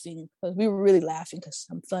laughing, because we were really laughing because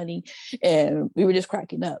I'm funny and we were just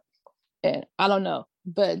cracking up. And I don't know,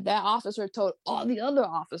 but that officer told all the other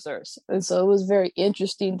officers. And so it was very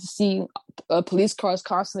interesting to see police cars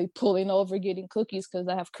constantly pulling over, getting cookies because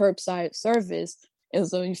I have curbside service. And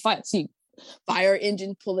so you see fire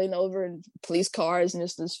engine pulling over and police cars, and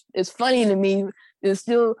it's funny to me. It's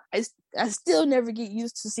still I still never get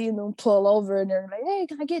used to seeing them pull over, and they're like, "Hey,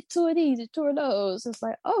 can I get 2 of these or 2 of those?" It's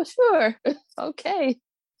like, "Oh, sure, okay."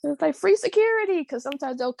 It's like free security because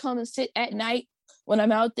sometimes they'll come and sit at night when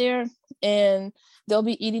I'm out there, and they'll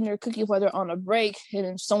be eating their cookie while they're on a break, and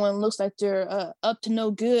if someone looks like they're up to no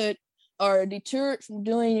good or deterred from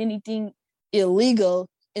doing anything illegal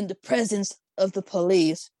in the presence of the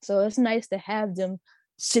police. So it's nice to have them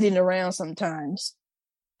sitting around sometimes.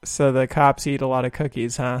 So the cops eat a lot of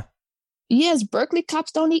cookies, huh? Yes, Berkeley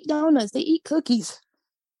cops don't eat donuts. They eat cookies.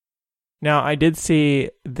 Now, I did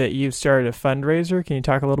see that you started a fundraiser. Can you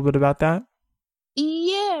talk a little bit about that?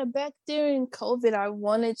 Yeah, back during COVID, I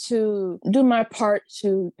wanted to do my part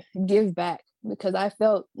to give back because I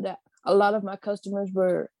felt that a lot of my customers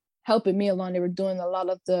were helping me along. They were doing a lot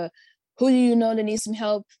of the who do you know that needs some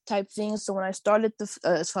help type things. So when I started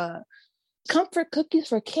the comfort cookies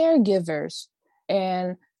for caregivers,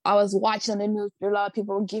 and I was watching the news, a lot of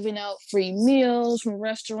people were giving out free meals from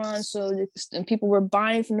restaurants. And people were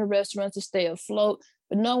buying from the restaurants to stay afloat,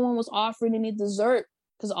 but no one was offering any dessert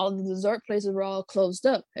because all the dessert places were all closed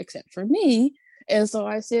up except for me. And so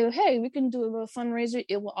I said, hey, we can do a little fundraiser.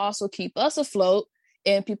 It will also keep us afloat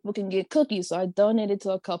and people can get cookies. So I donated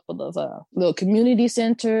to a couple of little community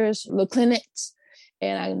centers, little clinics,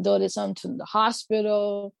 and I donated some to the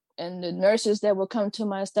hospital. And the nurses that would come to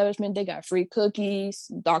my establishment, they got free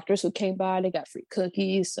cookies. Doctors who came by, they got free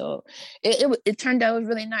cookies. So it turned out it was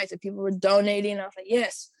really nice. And people were donating. I was like,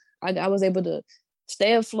 yes, I was able to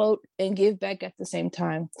stay afloat and give back at the same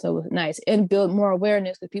time. So it was nice and build more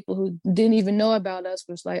awareness because people who didn't even know about us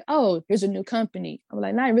was like, oh, here's a new company. I'm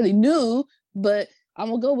like, not really new, but I'm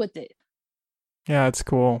going to go with it. Yeah, it's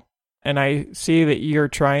cool. And I see that you're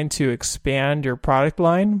trying to expand your product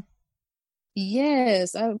line.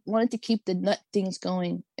 Yes, I wanted to keep the nut things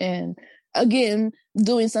going. And again,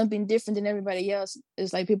 doing something different than everybody else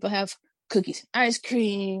is like people have cookies, ice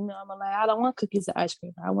cream. I'm like, I don't want cookies and ice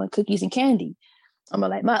cream. I want cookies and candy. I'm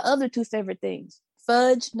like, my other 2 favorite things,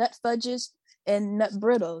 fudge, nut fudges, and nut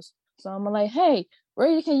brittles. So I'm like, hey,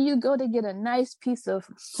 where can you go to get a nice piece of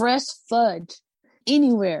fresh fudge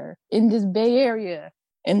anywhere in this Bay Area?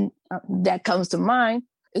 And that comes to mind.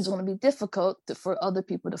 It's going to be difficult for other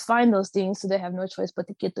people to find those things, so they have no choice but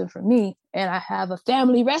to get them from me. And I have a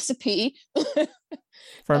family recipe.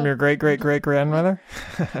 From your great-great-great-grandmother?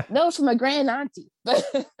 No, it's from my grand auntie. But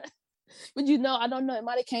I don't know. It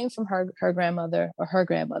might have came from her grandmother or her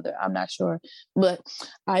grandmother. I'm not sure. But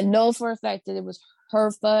I know for a fact that it was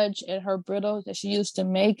her fudge and her brittle that she used to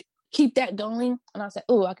make. Keep that going. And I said,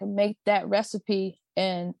 oh, I can make that recipe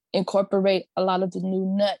and incorporate a lot of the new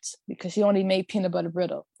nuts because she only made peanut butter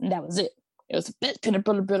brittle. And that was it. It was the best peanut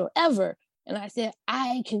butter brittle ever. And I said,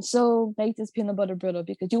 I can so make this peanut butter brittle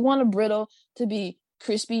because you want a brittle to be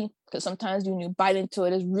crispy because sometimes when you bite into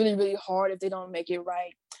it, it's really, really hard if they don't make it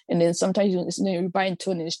right. And then sometimes you bite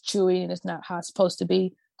into it and it's chewy and it's not how it's supposed to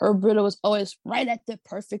be. Her brittle was always right at the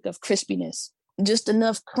perfect of crispiness. Just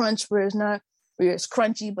enough crunch where it's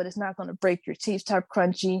crunchy, but it's not going to break your teeth type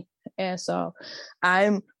crunchy. And so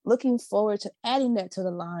I'm looking forward to adding that to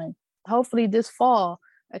the line. Hopefully this fall,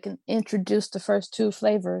 I can introduce the first two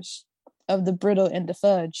flavors of the brittle and the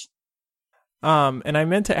fudge. And I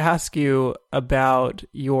meant to ask you about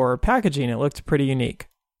your packaging. It looked pretty unique.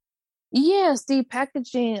 Yes, the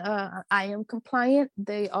packaging, I am compliant.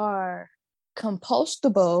 They are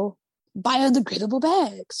compostable, biodegradable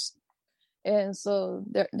bags. And so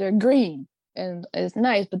they're green and it's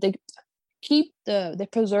nice, but they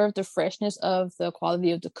preserve the freshness of the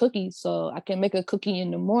quality of the cookies. So I can make a cookie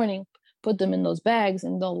in the morning, put them in those bags,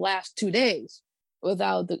 and they'll last 2 days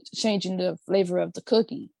without changing the flavor of the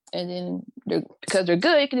cookie. And then because they're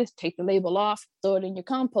good, you can just take the label off, throw it in your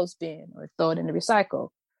compost bin, or throw it in the recycle.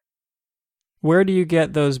 Where do you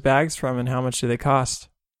get those bags from, and how much do they cost?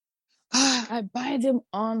 I buy them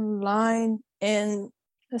online, and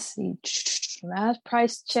let's see, last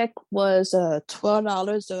price check was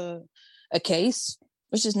 $12 a case,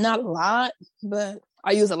 which is not a lot, but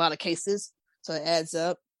I use a lot of cases, so it adds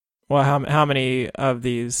up. Well, how many of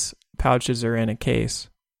these pouches are in a case?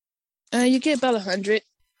 You get about 100.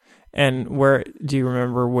 And where do you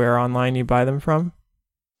remember where online you buy them from?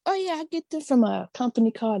 Oh yeah, I get them from a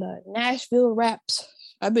company called Nashville Wraps.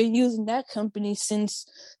 I've been using that company since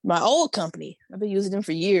my old company. I've been using them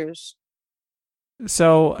for years.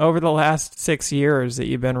 So over the last 6 years that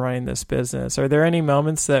you've been running this business, are there any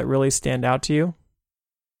moments that really stand out to you?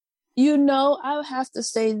 You know, I would have to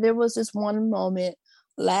say there was this one moment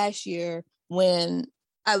last year when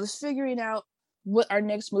I was figuring out what our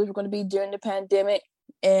next moves were going to be during the pandemic,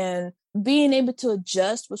 and being able to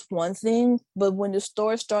adjust was one thing. But when the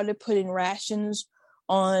store started putting rations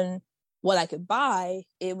on what I could buy,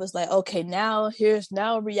 it was like, okay, now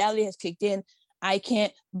reality has kicked in. I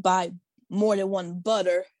can't buy more than one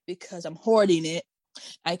butter because I'm hoarding it.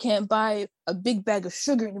 I can't buy a big bag of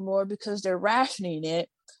sugar anymore because they're rationing it.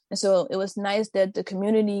 And so it was nice that the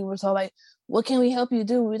community was all like, what can we help you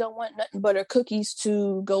do? We don't want nothing but our cookies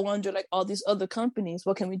to go under like all these other companies.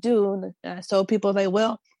 What can we do? And I told people like,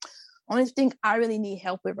 well, only thing I really need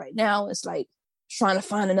help with right now is like trying to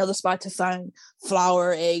find another spot to find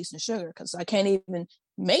flour, eggs, and sugar, because I can't even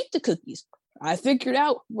make the cookies. I figured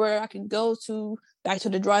out where I can go to back to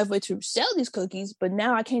the driveway to sell these cookies, but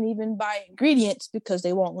now I can't even buy ingredients because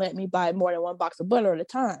they won't let me buy more than one box of butter at a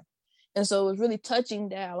time. And so it was really touching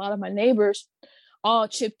that a lot of my neighbors all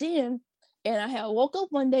chipped in. And I had woke up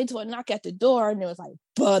one day to a knock at the door, and there was like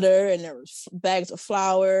butter, and there was bags of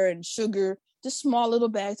flour and sugar, just small little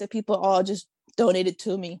bags that people all just donated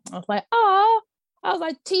to me. I was like, oh, I was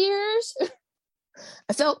like, tears.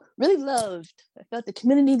 I felt really loved. I felt the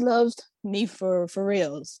community loved me for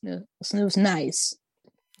reals. It was nice.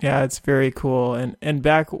 Yeah, it's very cool. And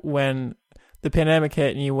back when the pandemic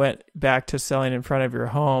hit and you went back to selling in front of your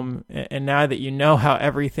home, and now that you know how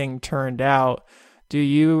everything turned out, do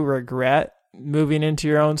you regret moving into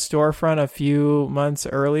your own storefront a few months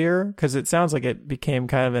earlier? Because it sounds like it became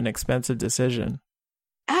kind of an expensive decision.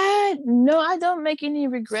 No, I don't make any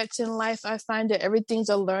regrets in life. I find that everything's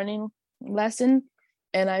a learning lesson.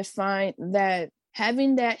 And I find that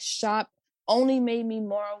having that shop only made me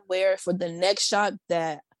more aware for the next shop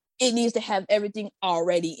that it needs to have everything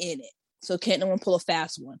already in it. So can't no one pull a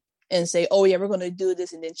fast one and say, oh yeah, we're going to do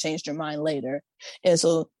this and then change their mind later. And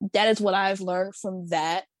so that is what I've learned from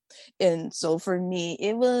that. And so for me,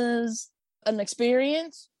 it was an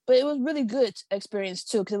experience, but it was really good experience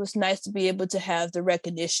too, because it was nice to be able to have the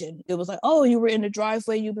recognition. It was like, oh, you were in the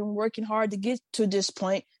driveway, you've been working hard to get to this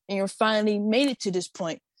point, and you finally made it to this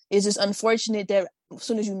point. It's just unfortunate that as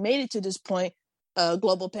soon as you made it to this point, a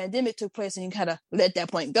global pandemic took place and you kind of let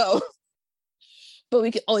that point go. But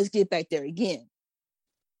we can always get back there again.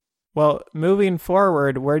 Well, moving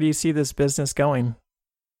forward, where do you see this business going?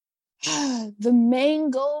 The main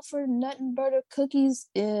goal for Nut and Butter Cookies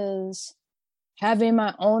is having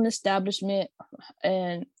my own establishment.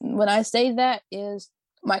 And when I say that is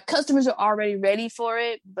my customers are already ready for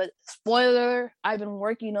it, but spoiler, I've been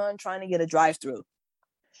working on trying to get a drive-through.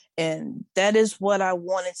 And that is what I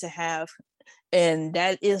wanted to have. And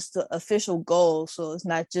that is the official goal. So it's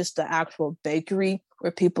not just the actual bakery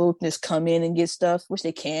where people just come in and get stuff, which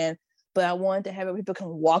they can. But I wanted to have it where people can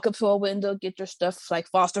walk up to a window, get their stuff like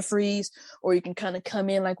Foster Freeze, or you can kind of come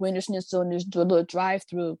in like Winter Schnitzel and just do a little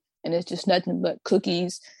drive-through. And it's just nothing but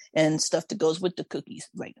cookies and stuff that goes with the cookies.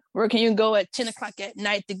 Like, where can you go at 10 o'clock at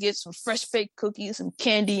night to get some fresh baked cookies, some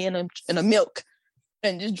candy, and a milk,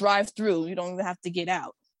 and just drive through? You don't even have to get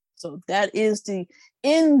out. So that is the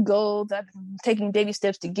end goal that I'm taking baby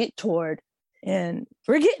steps to get toward. And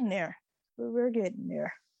we're getting there. We're getting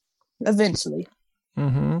there eventually.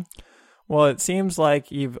 Mm-hmm. Well, it seems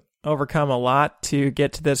like you've overcome a lot to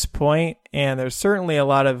get to this point, and there's certainly a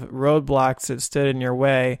lot of roadblocks that stood in your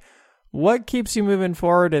way. What keeps you moving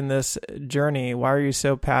forward in this journey? Why are you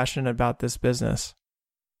so passionate about this business?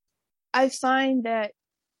 I find that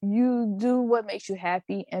you do what makes you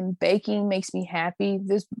happy, and baking makes me happy.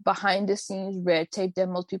 This behind the scenes red tape that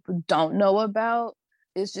most people don't know about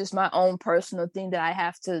is just my own personal thing that I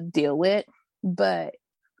have to deal with. But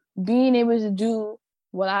being able to do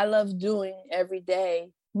what I love doing every day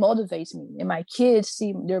motivates me. And my kids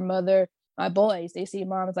see their mother, my boys, they see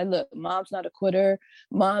mom. It's like, look, mom's not a quitter.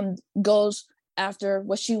 Mom goes after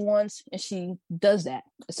what she wants and she does that.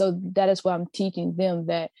 So that is why I'm teaching them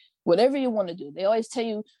that whatever you want to do, they always tell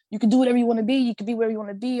you, you can do whatever you want to be. You can be wherever you want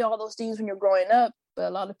to be, all those things when you're growing up. But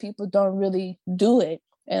a lot of people don't really do it.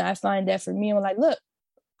 And I find that for me, I'm like, look,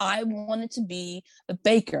 I wanted to be a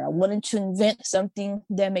baker. I wanted to invent something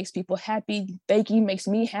that makes people happy. Baking makes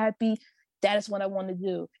me happy. That is what I want to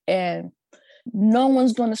do. And no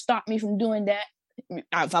one's going to stop me from doing that.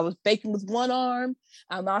 If I was baking with one arm,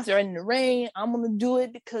 I'm out there in the rain, I'm going to do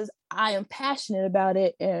it because I am passionate about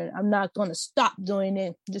it. And I'm not going to stop doing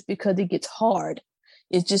it just because it gets hard.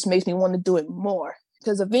 It just makes me want to do it more,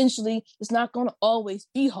 because eventually it's not going to always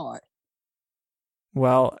be hard.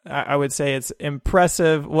 Well, I would say it's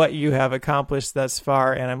impressive what you have accomplished thus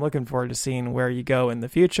far, and I'm looking forward to seeing where you go in the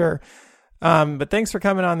future. But thanks for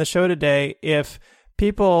coming on the show today. If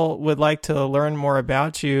people would like to learn more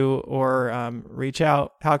about you or reach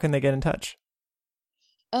out, how can they get in touch?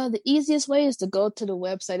 The easiest way is to go to the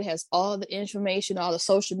website. It has all the information, all the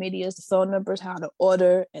social medias, the phone numbers, how to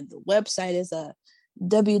order, and the website is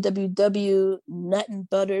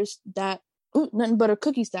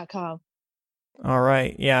www.nutandbuttercookies.com. All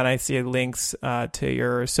right. Yeah, and I see links to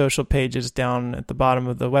your social pages down at the bottom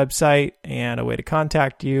of the website and a way to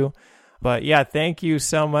contact you. But yeah, thank you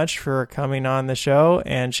so much for coming on the show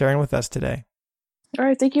and sharing with us today. All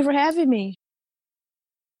right. Thank you for having me.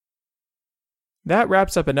 That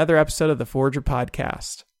wraps up another episode of the Forger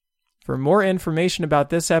Podcast. For more information about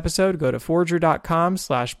this episode, go to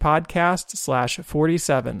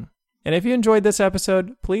forger.com/podcast/47. And if you enjoyed this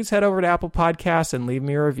episode, please head over to Apple Podcasts and leave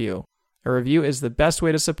me a review. A review is the best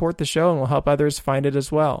way to support the show and will help others find it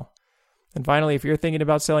as well. And finally, if you're thinking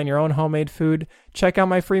about selling your own homemade food, check out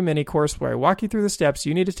my free mini course where I walk you through the steps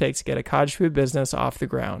you need to take to get a cottage food business off the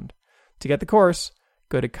ground. To get the course,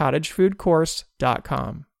 go to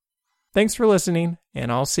cottagefoodcourse.com. Thanks for listening,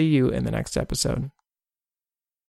 and I'll see you in the next episode.